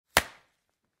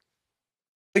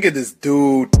Look at this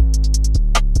dude.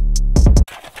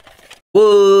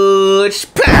 What's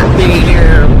poppin',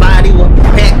 everybody? Welcome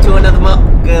back to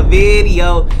another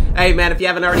video. Hey man, if you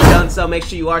haven't already done so, make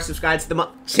sure you are subscribed to the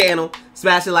channel.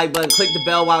 Smash the like button, click the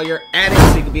bell while you're at it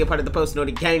so you can be a part of the Post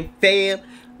Noty Gang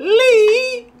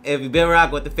family. If you've been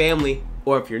rocking with the family,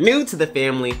 or if you're new to the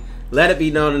family, let it be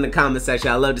known in the comment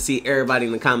section. I love to see everybody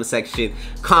in the comment section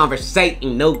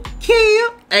conversating, no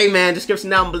cap. Hey man, description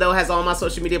down below has all my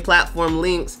social media platform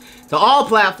links to all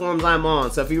platforms I'm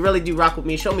on. So if you really do rock with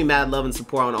me, show me mad love and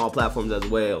support on all platforms as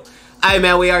well. Hey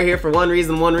man, we are here for one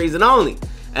reason only.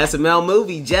 SML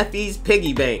movie, Jeffy's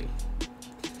Piggy Bank.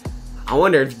 I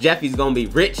wonder if Jeffy's gonna be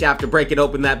rich after breaking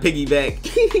open that piggy bank.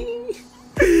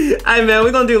 Hey man,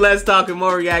 we're gonna do less talking,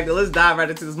 more reacting. Let's dive right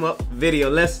into this video.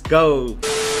 Let's go.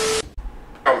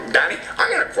 Daddy, I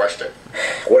got a question.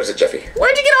 What is it, Jeffy?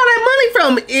 Where'd you get all that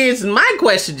money from is my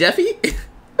question, Jeffy.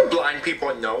 Blind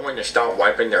people know when to stop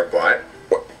wiping their butt.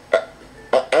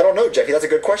 I don't know, Jeffy. That's a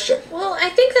good question. Well, I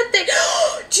think that they...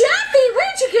 Jeffy,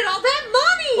 where'd you get all that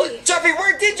money? What? Jeffy,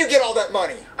 where did you get all that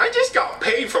money? I just got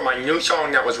paid for my new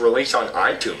song that was released on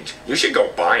iTunes. You should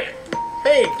go buy it.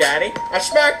 Hey, Daddy, I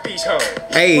smacked these home.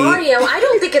 Hey. Mario, I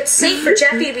don't think it's safe for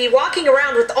Jeffy to be walking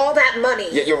around with all that money.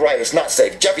 Yeah, you're right. It's not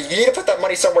safe. Jeffy, you need to put that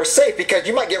money somewhere safe because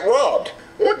you might get robbed.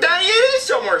 Well, Daddy, it is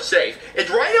somewhere safe. It's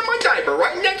right in my diaper,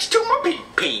 right next to my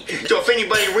pee. So if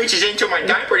anybody reaches into my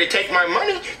diaper to take my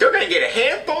money, they're gonna get a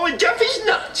handful of Jeffy's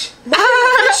nuts. Mario,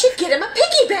 we should get him a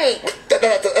piggy bank.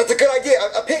 That's a good idea.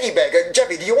 A piggy bank.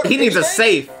 Jeffy, do you want a He piggy needs a bank?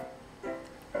 safe.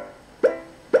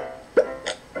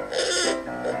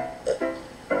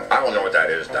 I don't know what that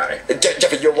is, Daddy.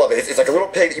 Jeffy, you'll love it. It's like a little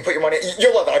pig that you put your money in.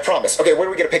 You'll love it, I promise. Okay, where do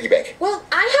we get a piggy bank? Well,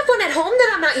 I have one at home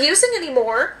that I'm not using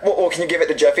anymore. Well, can you give it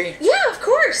to Jeffy? Yeah, of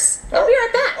course. I'll be right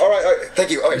back. All right.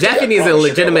 Thank you. Jeffy needs a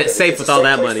legitimate safe with all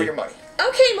that money.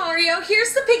 Okay, Mario,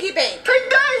 here's the piggy bank. Hey,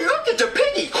 Daddy, look, it's a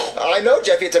piggy. I know,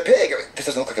 Jeffy, it's a pig. This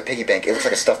doesn't look like a piggy bank. It looks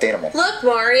like a stuffed animal. Look,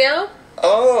 Mario.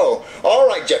 Oh, all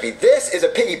right, Jeffy. This is a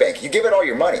piggy bank. You give it all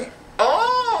your money.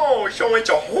 Oh, so it's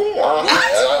a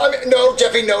whore. No,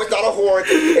 Jeffy, no, it's not a whore.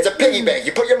 It's a piggy bank.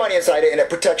 You put your money inside it, and it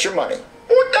protects your money.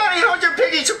 Well, Daddy, how's your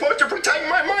piggy supposed to protect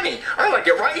my money? I like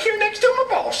it right here next to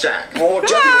my ball sack. Well,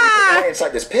 Jeffy, when you put your money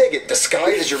inside this pig, it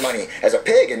disguises your money as a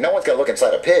pig, and no one's gonna look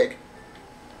inside a pig.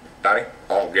 Daddy,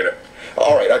 I'll get it.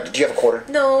 All right, do you have a quarter?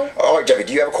 No. All right, Jeffy,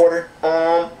 do you have a quarter?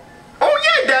 Oh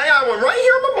yeah, Daddy, I went right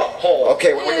here in my butthole. Okay,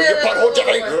 your butthole,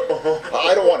 Jeffy.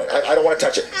 I don't want it. I don't want to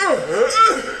touch it.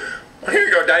 Here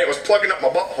you go, Daddy. It was plugging up my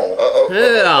butthole.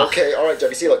 Okay, all right,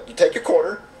 Jeffy. See, look, you take your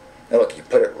quarter, and look, you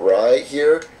put it right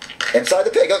here inside the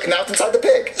pig. Look, now it's inside the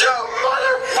pig. You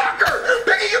motherfucker!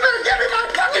 Piggy, you better give me my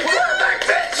fucking quarter back,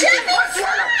 bitch! I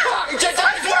swear to fuck!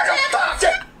 I swear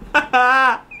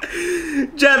to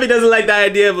fuck! Jeffy doesn't like the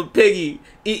idea of a piggy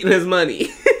eating his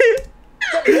money.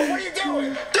 Jeffy, what are you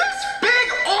doing? This big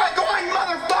oink-oink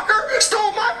motherfucker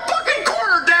stole my fucking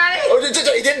quarter, Daddy! Oh,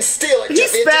 he didn't steal it, Jeffy.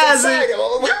 He's spazzing.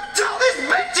 You tell this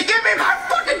bitch to give me my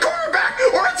fucking quarter back,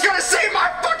 or it's gonna save my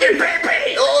fucking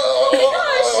pee-pee!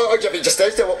 Oh, Jeffy, just stay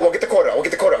still. We'll get the quarter out. We'll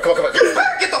get the quarter out. Come on. You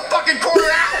better get the fucking quarter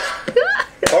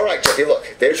out! All right, Jeffy, look.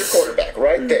 There's your quarterback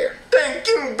right there. Thank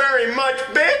you very much,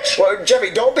 bitch! Well,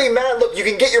 Jeffy, don't be mad. Look, you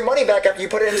can get your money back after you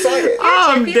put it inside it.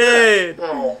 I'm dead.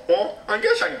 Oh, well, I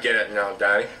guess I can get it now,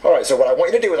 Daddy. All right, so what I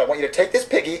want you to do is I want you to take this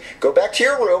piggy, go back to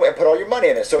your room, and put all your money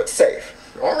in it so it's safe.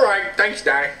 All right, thanks,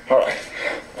 Daddy. All right.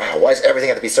 Wow, why does everything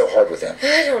have to be so hard with him?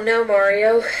 I don't know,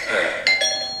 Mario.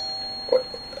 What?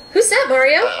 Who's that,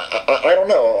 Mario? I don't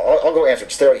know. I'll go answer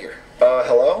it. Stay right here.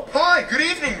 Hello? Hi, good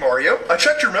evening, Mario. I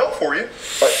checked your mail for you.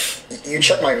 You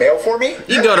checked my mail for me?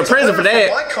 You can go to prison for that.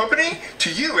 From my company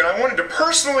to you, and I wanted to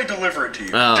personally deliver it to you,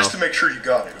 just to make sure you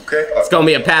got it, okay? It's gonna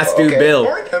be a past due Okay. bill.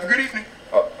 All right, have a good evening.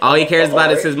 All he cares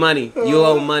about is his money. You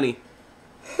owe money.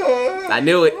 I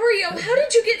knew it. Mario, how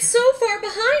did you get so far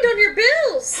behind on your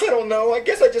bills? I don't know. I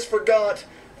guess I just forgot.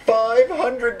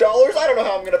 $500? I don't know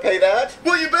how I'm going to pay that.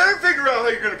 Well, you better figure out how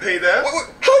you're going to pay that.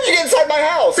 How did you get inside my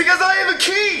house? Because I have a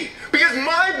key. Because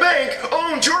my bank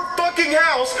owns your fucking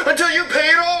house until you pay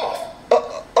it off.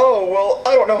 Oh, well,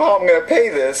 I don't know how I'm going to pay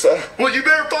this. Well, you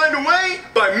better find a way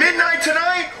by midnight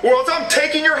tonight, or else I'm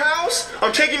taking your house,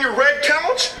 I'm taking your red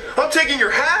couch, I'm taking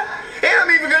your hat, and I'm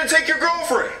even going to take your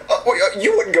girlfriend.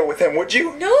 You wouldn't go with him, would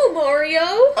you? No,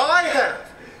 Mario. I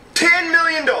have $10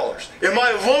 million in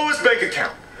my lowest bank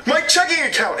account. My checking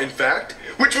account, in fact,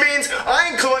 which means I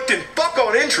ain't collecting fuck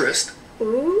on interest.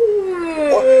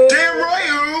 Ooh. Damn right,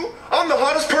 ooh. I'm the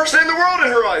hottest person in the world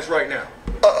in her eyes right now.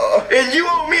 And you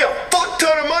owe me a fuck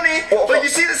ton of money. But you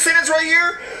see the sentence right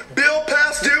here? Bill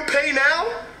past due, pay now?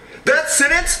 That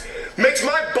sentence makes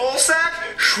my ball sack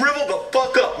shrivel the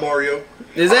fuck up, Mario.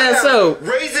 Is that so?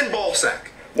 Raisin ball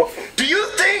sack. What? Do you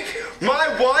think my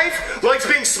wife likes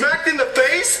being smacked in the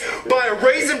face by a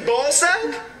raisin ball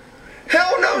sack?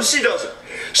 Hell no, she doesn't.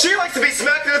 She likes to be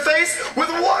smacked in the face with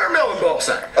a watermelon ball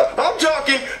sack. I'm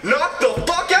talking knock the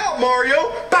fuck out,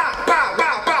 Mario. Pow, pow,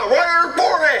 pow, pow, right on her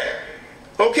forehead.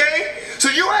 Okay? So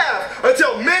you have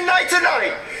until midnight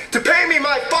tonight to pay me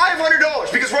my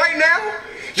 $500 because right now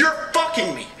you're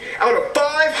fucking me out of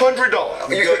 $500.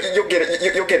 You'll get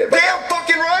it. You'll get it. Damn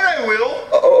fucking right I will.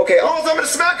 Okay. Or else I'm gonna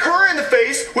smack her in the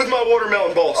face with my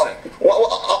watermelon ball sack.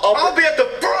 I'll be at the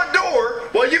front door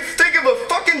while you think of a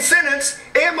fucking sentence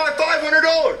and my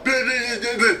 $500.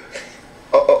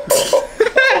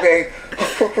 Okay.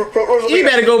 You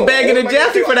better go begging to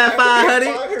Jeffy for that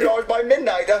 $500 by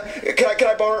midnight. Can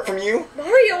I borrow it from you?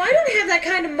 Mario, I don't have that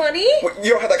kind of money. Well,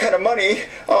 you don't have that kind of money.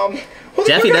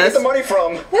 Jeffy where does. Get the money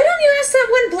from? Why don't you ask that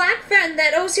one black friend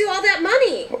that owes you all that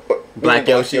money? Black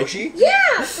Yoshi.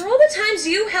 Yeah, for all the times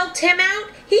you helped him out,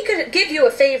 he could give you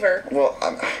a favor. Well,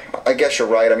 I guess you're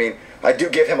right. I mean, I do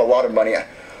give him a lot of money.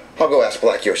 I'll go ask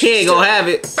Black Yoshi. He ain't gonna have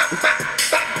it.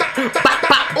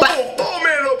 Oh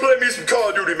man, don't play me some Call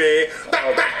of Duty, man.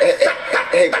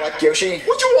 Hey, Black Yoshi.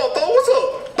 What you want, Bo? What's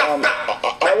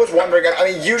up? I was wondering.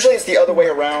 I mean, usually it's the other way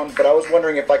around, but I was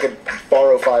wondering if I could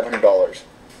borrow $500.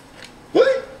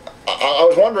 What? I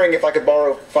was wondering if I could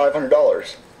borrow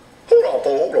 $500. Hold on,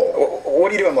 Bo, hold on.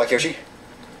 What are you doing, Black Yoshi?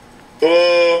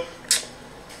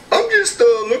 I'm just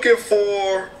looking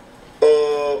for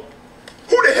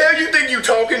who the hell you think you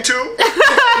talking to?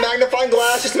 Magnifying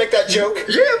glass, just to make that joke.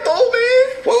 Yeah, Bo,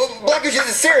 man. Well, Black Yoshi, this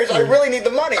is serious. I really need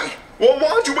the money. Well, why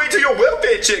don't you wait till your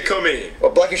welfare check come in?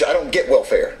 Well, Black Yoshi, I don't get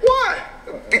welfare. Why?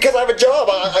 Because I have a job.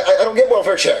 I don't get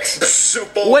welfare checks.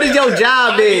 What is your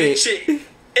job, I then? get a check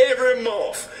every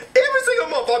month. Every single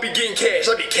month I'll be getting cash.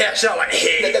 I'll be cash out like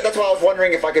hell. That's why I was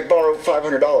wondering if I could borrow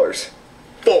 $500.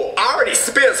 Fo, I already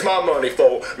spent my money,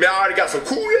 fo. Man, I already got some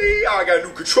Kool-Aid. I got a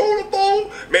new controller, fo.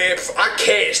 Man, I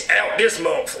cashed out this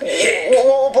month. Heck.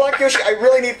 Well, Black Yoshi, I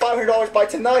really need $500 by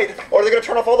tonight, or they're gonna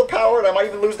turn off all the power, and I might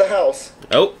even lose the house.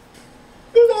 Oh.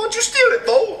 Well, why don't you steal it,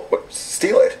 fo? What?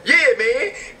 Steal it? Yeah,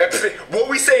 man. What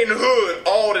we say in the hood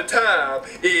all the time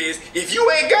is, if you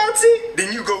ain't got it,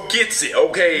 then you go get it,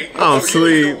 okay? Oh, so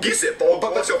sweet. You go get it, fo.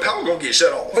 But your power gonna get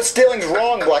shut off. But stealing's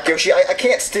wrong, Black Yoshi. I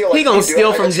can't steal. He like gonna you do.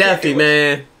 steal I from just can't Jeffy, do it.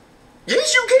 man.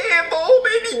 Yes, you can, fo,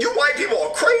 baby. You white people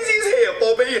are crazy as hell,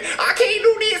 fo, baby. I can't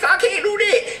do this, I can't do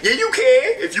that. Yeah, you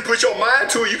can. If you put your mind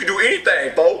to it, you can do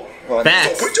anything, fo.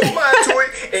 Facts. So put your mind to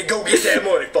it and go get that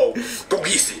money, fo. Go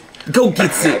get it. Go get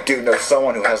I it. do know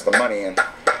someone who has the money, and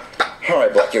all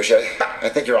right, Black Yoshi, I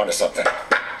think you're onto something.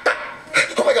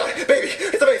 Oh my God, baby,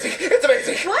 it's amazing! It's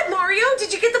amazing! What, Mario?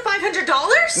 Did you get the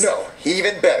 $500? No,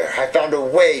 even better. I found a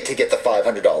way to get the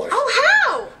 $500. Oh,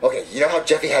 how? Okay, you know how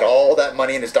Jeffy had all that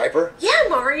money in his diaper? Yeah,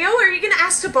 Mario, are you gonna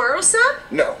ask to borrow some?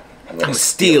 No, I'm gonna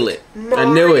steal it. Mario,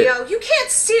 I knew it. you can't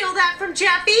steal that from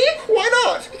Jeffy. Why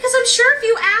not? Because I'm sure if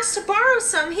you asked to borrow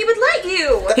some, he would let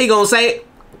you. He gonna say,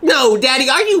 "No, Daddy,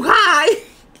 are you high?"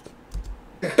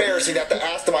 Embarrassing to have to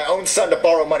ask my own son to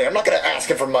borrow money. I'm not going to ask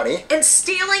him for money. And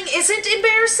stealing isn't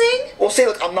embarrassing? Well, see,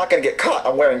 look, I'm not going to get caught.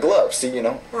 I'm wearing gloves, see, you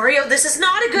know. Mario, this is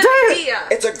not a good idea.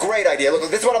 It's a great idea. Look,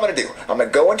 this is what I'm going to do. I'm going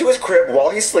to go into his crib while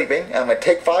he's sleeping, and I'm going to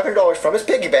take $500 from his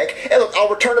piggy bank, and look, I'll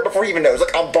return it before he even knows.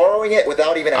 Look, I'm borrowing it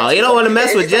without even asking. Oh, you don't want to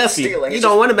mess with It's not Jeffy. stealing, You it's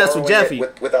don't just want to mess with borrowing Jeffy.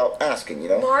 it without asking, you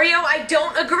know. Mario, I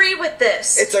don't agree with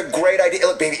this. It's a great idea.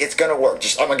 Look, baby, it's going to work.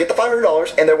 Just, I'm going to get the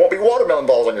 $500, and there won't be watermelon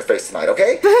balls on your face tonight,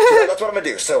 okay? So that's what I'm going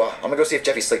to do. So I'm going to go see if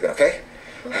Jeffy's sleeping, okay?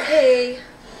 Okay.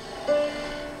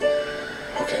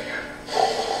 Okay.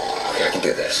 Okay, I can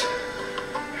do this.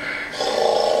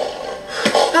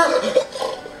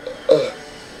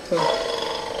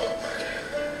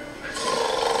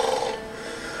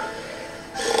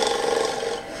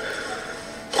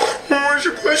 Where's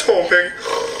your place home, Piggy?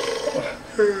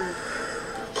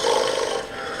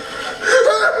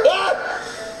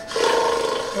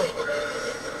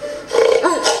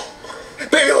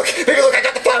 Baby, look, I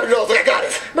got the $500. Look, I got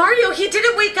it. Mario, he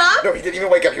didn't wake up? No, he didn't even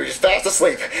wake up. He was just fast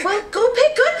asleep. Well, go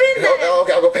pay Goodman then.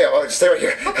 Okay, I'll go pay him. I'll just stay right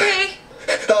here. Okay.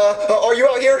 Are you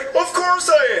out here? Of course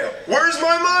I am. Where's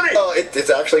my money? It's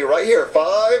actually right here.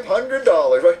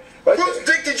 $500. Right Whose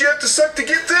there. dick did you have to suck to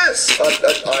get this?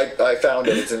 I found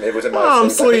it. It was in my, Oh, I'm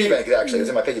it's in my piggy sweet. bank, actually. It was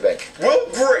in my piggy bank. Well,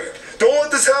 great. Don't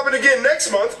let this happen again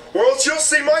next month, or else you'll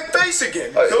see my face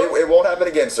again. It won't happen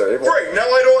again, sir. It won't. Great, now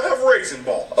I don't have raisin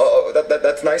balls.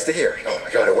 That's nice to hear. Oh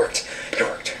my God, it worked. It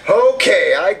worked.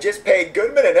 Okay, I just paid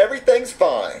Goodman and everything's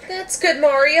fine. That's good,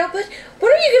 Mario, but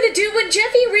What are you gonna do when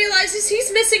Jeffy realizes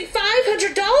he's missing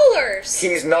 $500?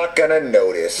 He's not gonna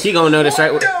notice. He gonna notice,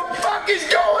 right? What the fuck is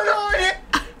going on here?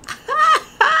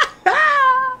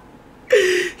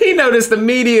 He noticed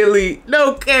immediately.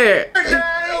 No care.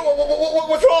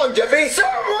 What's wrong, Jeffy?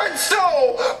 Someone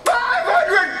stole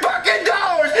 $500 fucking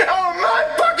dollars on my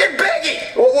fucking Piggy!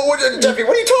 Jeffy,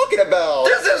 what are you talking about?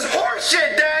 This is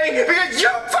horseshit, Daddy, because you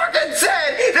fucking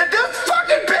said that this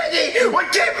fucking Piggy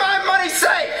would keep my money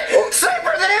safe!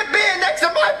 Safer than it being next to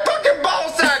my fucking ball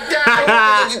sack,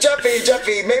 Daddy!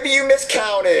 Jeffy, maybe you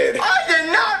miscounted. I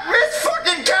did not miss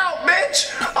fucking count,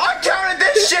 bitch! I counted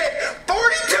this shit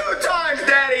 42 times,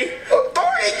 Daddy!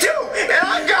 42! And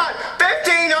I got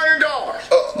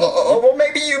 $1,500! Well,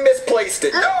 maybe you misplaced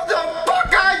it. No, the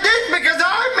fuck I didn't, because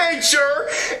I made sure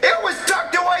it was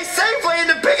tucked away safely in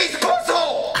the Piggy's puss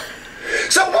hole!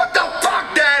 So what the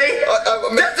fuck, Daddy?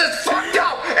 This is fucked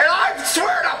up, and I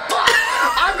swear to fuck,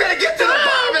 I'm gonna get to the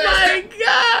bottom of this! Oh my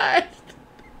god!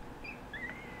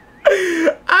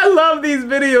 I love these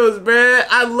videos, man.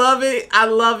 I love it. I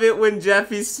love it when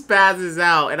Jeffy spazzes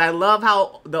out, and I love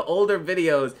how the older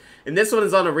videos. And this one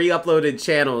is on a re-uploaded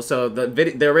channel, so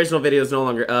the original video is no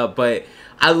longer up. But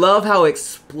I love how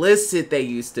explicit they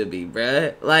used to be,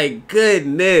 bruh. Like,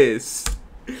 goodness.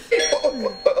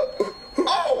 Oh,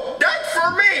 that's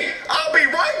for me! I'll be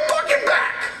right fucking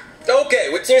back! Okay,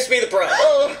 what seems to be the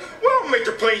problem? Well,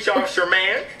 Mr. Police Officer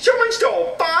Man, someone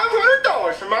stole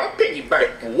 $500 from my piggy bank.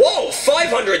 Whoa,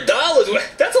 $500?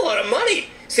 That's a lot of money.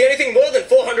 See, anything more than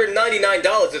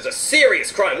 $499 is a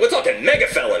serious crime. We're talking mega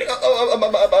felony.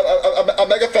 A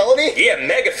mega felony? Yeah,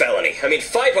 mega felony. I mean,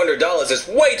 $500 is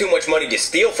way too much money to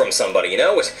steal from somebody, you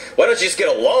know? Why don't you just get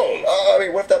a loan? I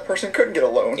mean, what if that person couldn't get a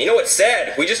loan? You know what's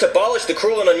sad? We just abolished the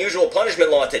cruel and unusual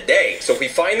punishment law today. So if we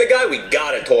find the guy, we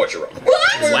gotta torture him.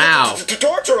 What? Wow. To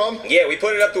torture him? Yeah, we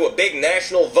put it up to a big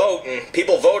national vote, and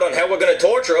people vote on how we're gonna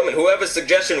torture him, and whoever's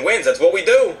suggestion wins. That's what we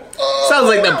do. Sounds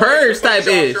like the Purge type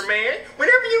Police ish. Officer Man,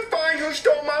 whenever you find who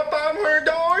stole my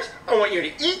 $500, I want you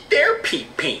to eat their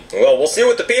pee-pee. Well, we'll see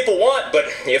what the people want, but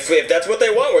if that's what they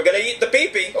want, we're gonna eat the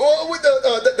pee-pee. Well,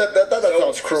 that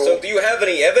sounds cruel. So do you have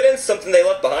any evidence? Something they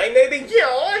left behind, maybe? Yeah,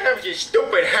 all I have is your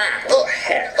stupid hat.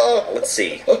 Hat. Let's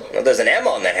see. Well, there's an M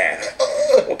on that hat.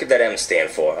 What could that M stand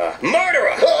for?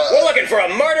 Murderer! We're looking for a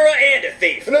murderer and a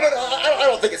thief. No, I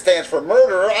don't think it stands for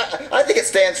murderer. I think it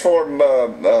stands for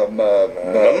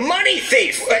A money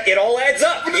thief! It all adds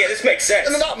up. Yeah, this makes sense.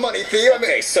 not money thief. I mean,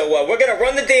 Okay, so we're gonna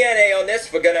run the DNA on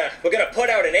this. We're gonna put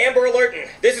out an Amber Alert, and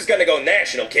this is gonna go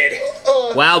national, kid.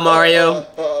 Wow, Mario.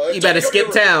 You better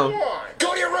skip town. Come on.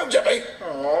 go to your room, Jeffy.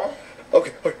 Aw.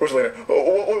 Okay, where's Lena? What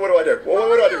do I do?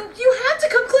 What do I do? Mario, you have to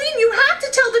come clean. You have to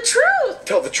tell the truth.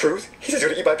 Tell the truth? He's just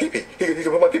gonna eat my pee-pee. He's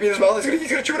gonna put my pee-pee in his mouth. He's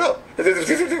gonna chew it up. He's gonna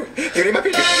eat my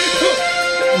pee-pee.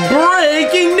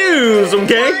 Breaking news,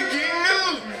 okay? Breaking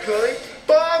news, McClay.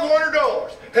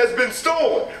 $500 has been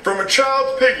stolen from a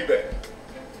child's piggy bank.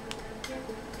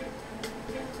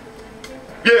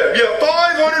 Yeah,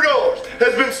 $500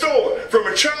 has been stolen from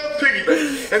a child's piggy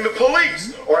bank, and the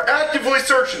police are actively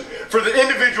searching for the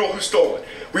individual who stole it.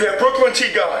 We have Brooklyn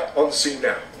T. Guy on the scene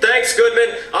now. Thanks,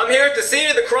 Goodman. I'm here at the scene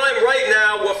of the crime right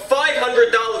now where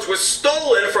 $500 was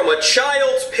stolen from a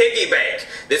child's piggy bank.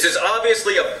 This is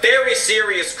obviously a very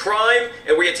serious crime,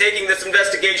 and we are taking this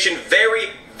investigation very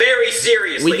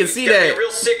seriously. We can see You've gotta that. be a real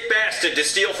sick bastard to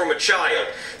steal from a child.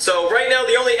 So right now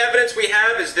the only evidence we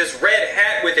have is this red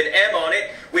hat with an M on it.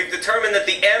 We've determined that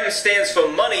the M stands for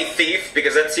money thief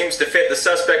because that seems to fit the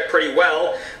suspect pretty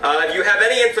well. If you have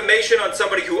any information on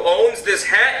somebody who owns this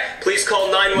hat, please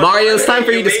call 911. Mario, it's time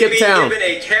for you to skip town. You may be given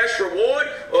a cash reward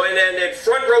and then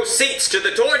front row seats to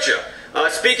the torture.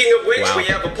 Speaking of which, Wow. we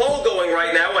have a poll going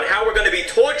right now on how we're going to be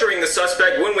torturing the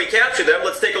suspect when we capture them.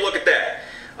 Let's take a look at that.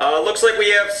 Looks like we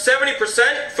have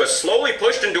 70% for slowly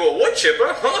pushed into a wood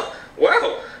chipper. Huh,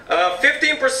 wow.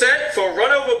 15% for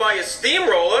run over by a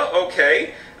steamroller.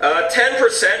 Okay.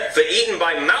 10% for eaten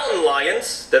by mountain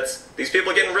lions. These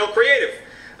people are getting real creative.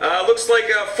 Looks like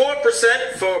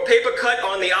 4% for paper cut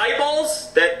on the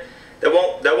eyeballs. That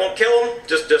won't kill him.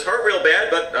 Just hurt real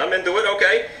bad, but I'm into it.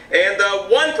 Okay. And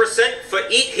 1% for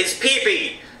eat his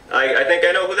pee-pee. I think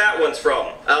I know who that one's from.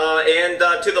 And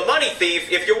to the money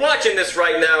thief, if you're watching this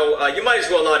right now, you might as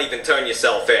well not even turn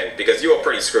yourself in, because you are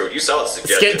pretty screwed. You saw the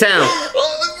suggestion. Skip town.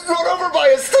 Run over by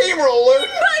a steamroller.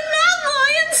 By mountain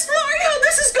lions, Mario,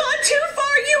 this has gone too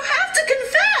far. You have to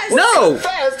confess. No.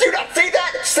 Fast, do you not see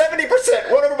that? 70%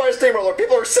 run over by a steamroller.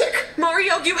 People are sick.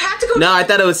 Mario, you have to go. No, I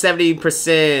thought it was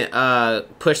 70%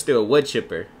 pushed through a wood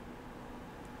chipper.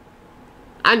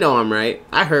 I know I'm right.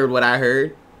 I heard what I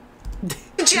heard.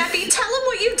 Jeffy, tell him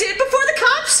what you did before the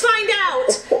cops find out.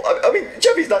 Well, I mean,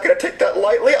 not gonna take that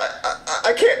lightly.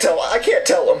 I can't tell. I can't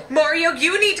tell him. Mario,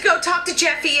 you need to go talk to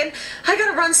Jeffy, and I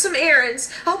gotta run some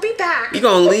errands. I'll be back. You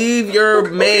gonna leave your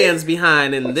mans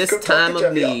behind in Let's this go talk time to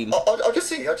of Jeffy. need. I'll just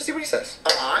see. I'll just see what he says.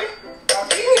 I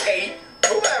fucking hate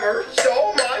whoever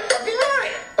stole my fucking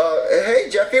money. Hey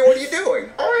Jeffy, what are you doing?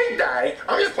 Oh, hey, Daddy.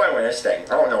 I'm just playing with this thing. I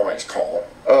don't know what it's called.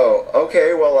 Oh,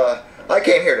 okay. Well, I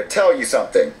came here to tell you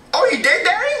something. Oh, you did,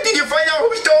 Daddy? Did you find out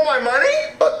who stole my money?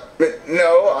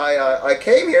 No, I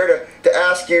came here to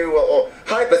ask you, well,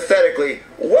 hypothetically,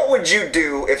 what would you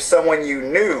do if someone you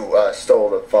knew stole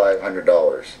the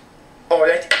 $500? Oh,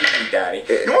 that's easy, Daddy.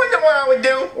 You want to know what I would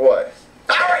do? What?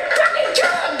 I would fucking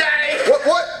kill him, Daddy!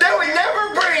 What? They would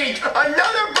never breed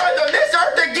another breath on this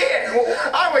earth again!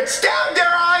 I would stab their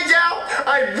eyes out,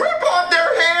 I'd rip off their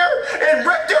hair, and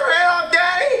rip their head off,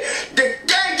 Daddy!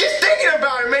 Daddy, just thinking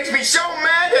about it makes me so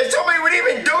mad that somebody would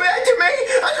even do that to me!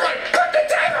 I just want to put the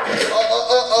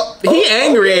table! He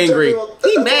angry, Okay, angry. Jeffy, well,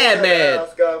 He that's mad, all I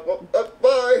had to mad. ask.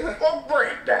 Bye. Well,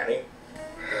 great, Daddy.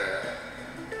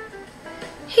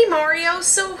 Hey, Mario,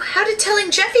 so how did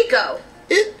telling Jeffy go?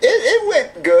 It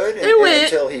went good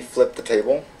until he flipped the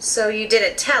table. So you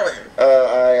didn't tell him?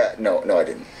 No, I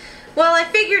didn't. Well, I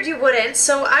figured you wouldn't,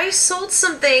 so I sold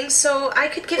some things so I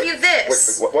could give you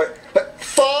this. What?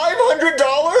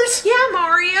 $500? Yeah,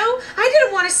 Mario. I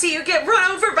didn't want to see you get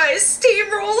run over by a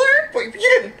steamroller. Wait,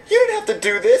 you didn't have to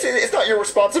do this. It's not your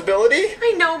responsibility.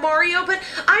 I know, Mario, but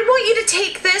I want you to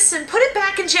take this and put it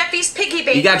back in Jeffy's piggy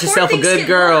bank. You got before yourself a things good get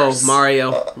girl, worse.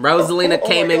 Mario. Rosalina Oh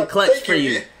came my in God, clutch thank for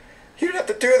you. You didn't have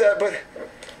to do that, but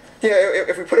yeah,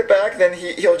 if we put it back, then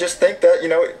he'll just think that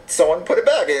someone put it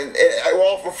back, and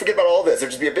we'll forget about all this. There'll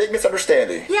just be a big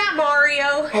misunderstanding. Yeah,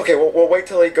 Mario. Okay, we'll wait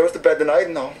till he goes to bed tonight,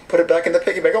 and I'll put it back in the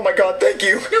piggy bank. Oh my God, thank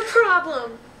you. No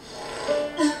problem.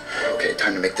 Okay,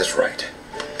 time to make this right.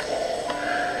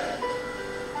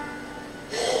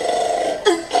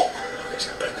 Okay,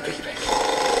 so put it in the piggy bank.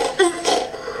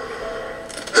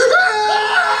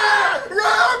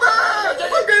 Robert!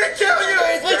 I'm gonna kill you!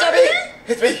 It's me, Jeffy!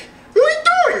 It's me. What are you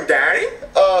doing, Daddy?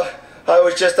 I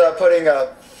was just putting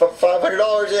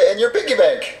 $500 in your piggy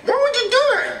bank. Why would you do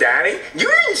that, Daddy? You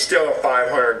didn't steal the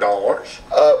 $500.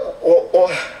 Well,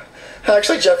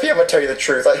 actually, Jeffy, I'm gonna tell you the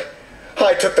truth.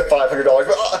 I took the $500,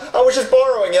 but I was just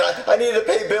borrowing it. I needed to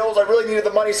pay bills. I really needed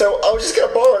the money, so I was just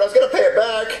gonna borrow it. I was gonna pay it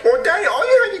back. Well, Daddy, all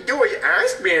you had to do was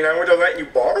ask me, and I would have let you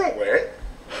borrow it.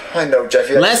 I know,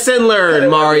 Jeffy. Lesson I learned,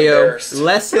 didn't wanna be Mario. embarrassed.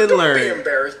 Lesson Don't be learned.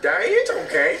 embarrassed, Daddy. It's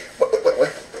okay.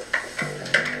 What?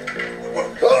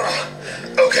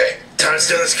 Okay, time to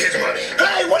steal this kid's money.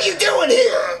 Hey, what are you doing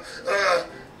here?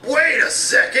 Wait a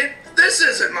second. This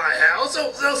isn't my house.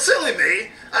 Oh, silly me.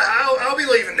 I'll be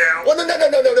leaving now. Well,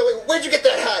 no. Where'd you get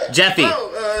that hat? Jeffy.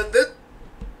 Oh,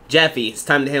 Jeffy, it's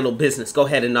time to handle business. Go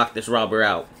ahead and knock this robber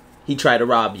out. He tried to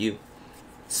rob you.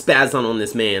 Spaz on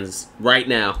this man's right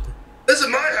now. this is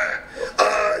my hat.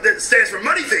 That stands for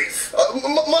money thief.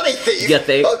 Money thief? Yeah,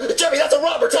 thief. Jeffy, that's a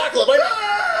robber. Tackle him.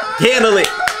 Right? Handle it.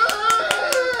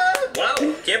 Wow,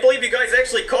 can't believe you guys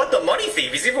actually caught the money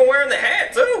thief. He's even wearing the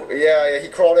hat, too. Yeah, he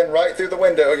crawled in right through the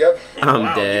window, yep. I'm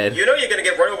Wow, dead. You know you're going to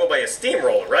get run over by a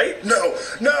steamroller, right? No,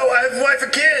 I have a wife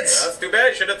and kids. That's too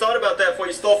bad. Should have thought about that before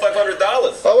you stole $500.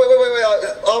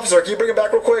 Oh, wait, officer, can you bring it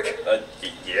back real quick?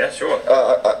 Yeah, sure.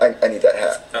 I need that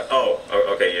hat.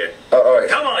 Okay, yeah. All right.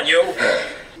 Come on, you.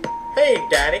 Hey,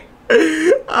 Daddy.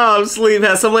 Oh, sleep.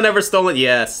 Has someone ever stolen?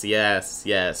 Yes.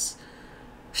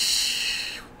 Shh.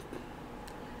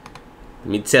 Let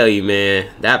me tell you, man.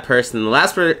 That person, the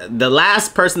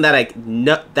last person that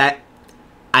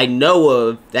I know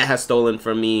of that has stolen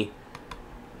from me.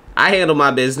 I handle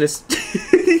my business.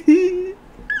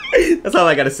 That's all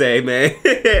I gotta say, man.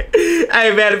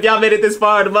 Hey, man, if y'all made it this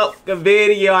far in the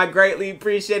video, I greatly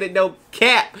appreciate it. No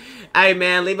cap. Hey,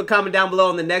 man, leave a comment down below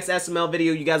on the next SML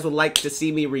video you guys would like to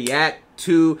see me react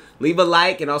to. Leave a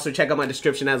like and also check out my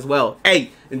description as well. Hey,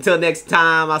 until next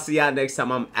time, I'll see y'all next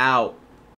time. I'm out.